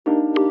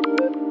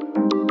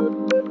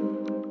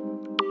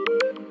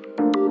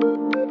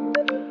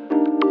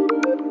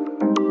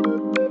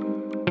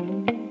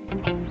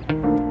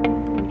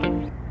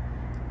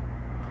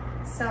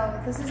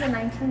This is a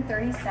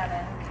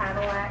 1937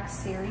 Cadillac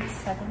Series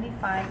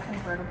 75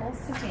 Convertible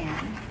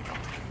Sedan.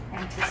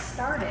 And to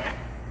start it,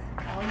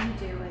 all you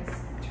do is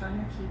turn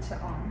the key to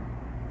on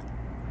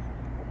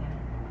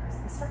and press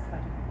the start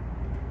button.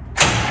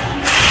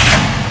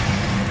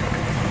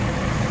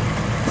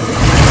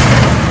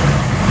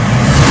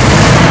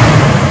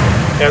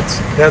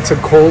 That's a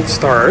cold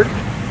start.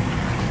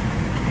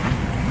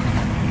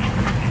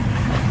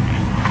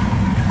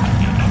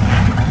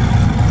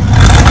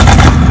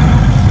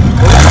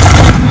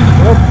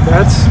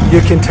 You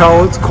can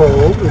tell it's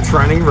cold, it's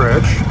running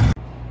rich.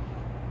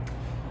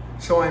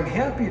 So I'm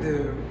happy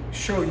to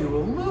show you a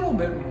little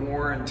bit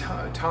more and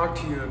talk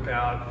to you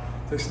about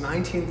this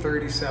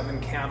 1937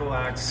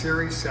 Cadillac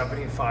Series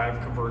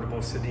 75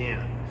 Convertible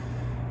Sedan.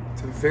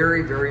 It's a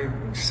very, very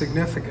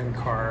significant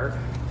car.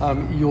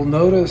 You'll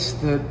notice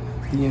that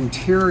the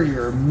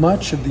interior,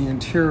 much of the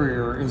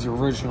interior is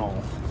original,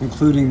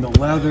 including the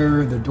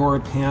leather, the door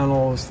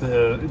panels,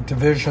 the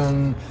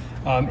division.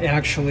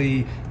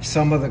 Actually,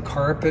 some of the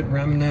carpet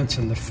remnants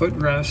and the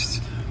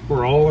footrests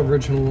were all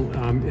original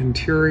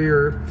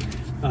interior.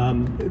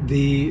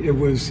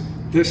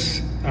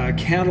 This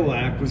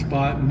Cadillac was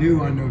bought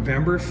new on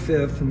November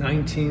 5th,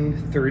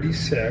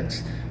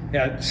 1936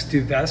 at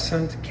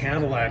Stuyvesant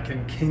Cadillac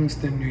in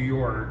Kingston, New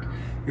York.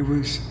 It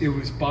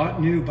was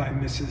bought new by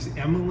Mrs.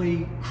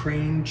 Emily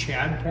Crane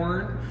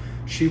Chadbourne.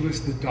 She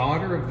was the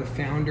daughter of the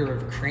founder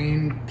of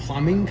Crane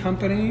Plumbing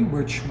Company,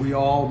 which we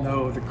all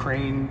know, the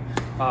Crane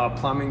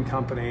Plumbing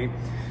Company.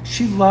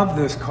 She loved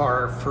this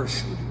car for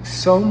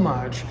so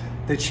much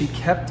that she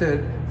kept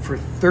it for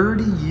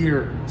 30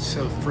 years.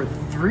 So for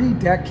 3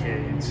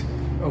 decades,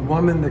 a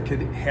woman that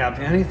could have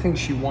anything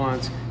she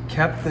wants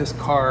kept this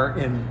car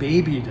and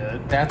babied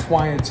it. That's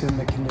why it's in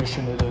the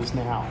condition it is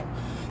now.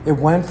 It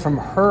went from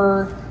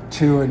her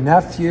to a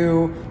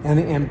nephew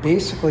and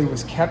basically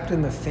was kept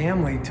in the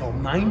family till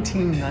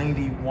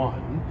 1991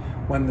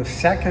 when the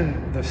second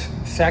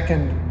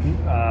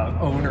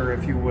owner,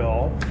 if you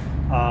will,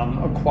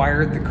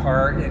 acquired the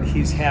car, and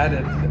he's had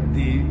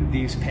it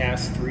these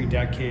past 3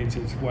 decades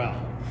as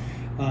well.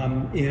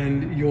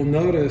 And you'll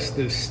notice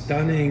this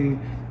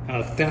stunning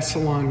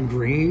Thessalon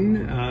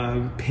green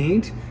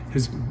paint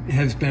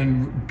has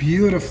been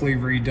beautifully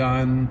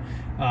redone.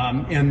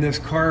 And this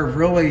car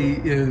really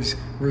is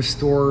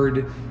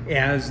restored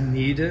as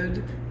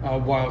needed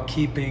while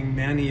keeping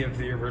many of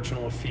the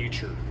original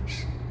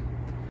features.